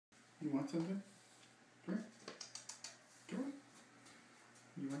You want something? Come here. Come on.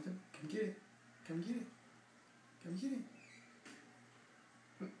 You want them? Come get it. Come get it. Come get it.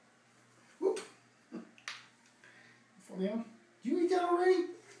 Whoop. Fall down. Did you eat that already?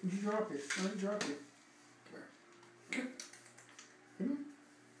 Did you drop it? No, you dropped it. Come here. Come here. Come here.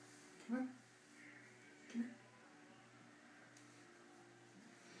 Come on. Come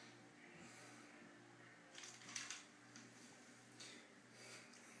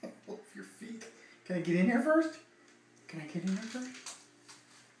here. Off your feet. Can I get in here first? Can I get in here first?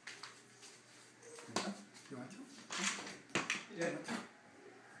 You want to? Yeah.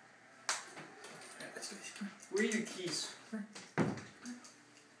 Let's do this. Come here. Where are your keys?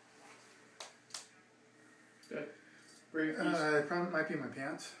 Good. Where are your keys? It probably might be in my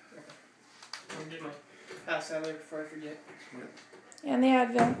pants. Okay. I'll get my pass out there before I forget. Yep. And the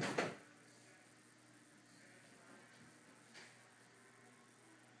Advil.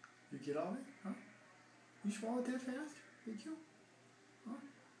 You get all of it? Huh? You swallowed that fast? Did you? Huh?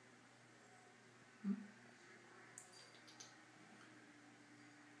 Hmm?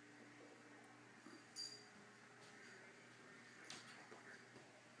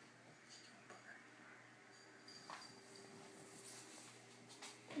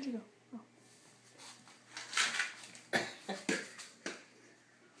 Where'd you go? Oh.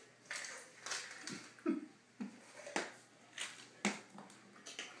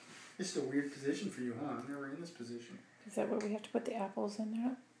 This is a weird position for you, huh? I'm never in this position. Is that where we have to put the apples in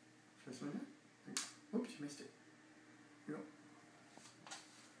there? Should I swing that? Oops, you missed it. Here you go.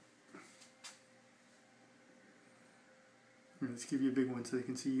 Here, let's give you a big one so they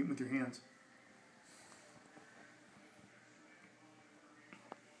can see you eating with your hands.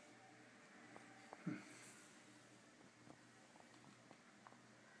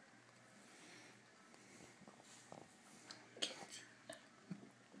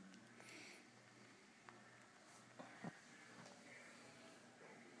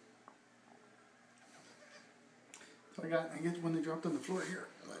 So I get one they dropped on the floor here.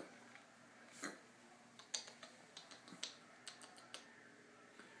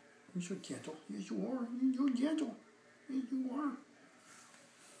 You're so gentle. Yes, you are. You're gentle. Yes, you are.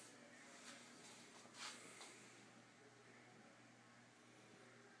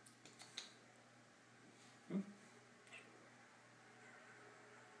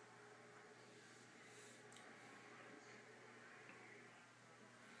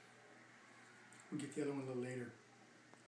 We'll get the other one a little later.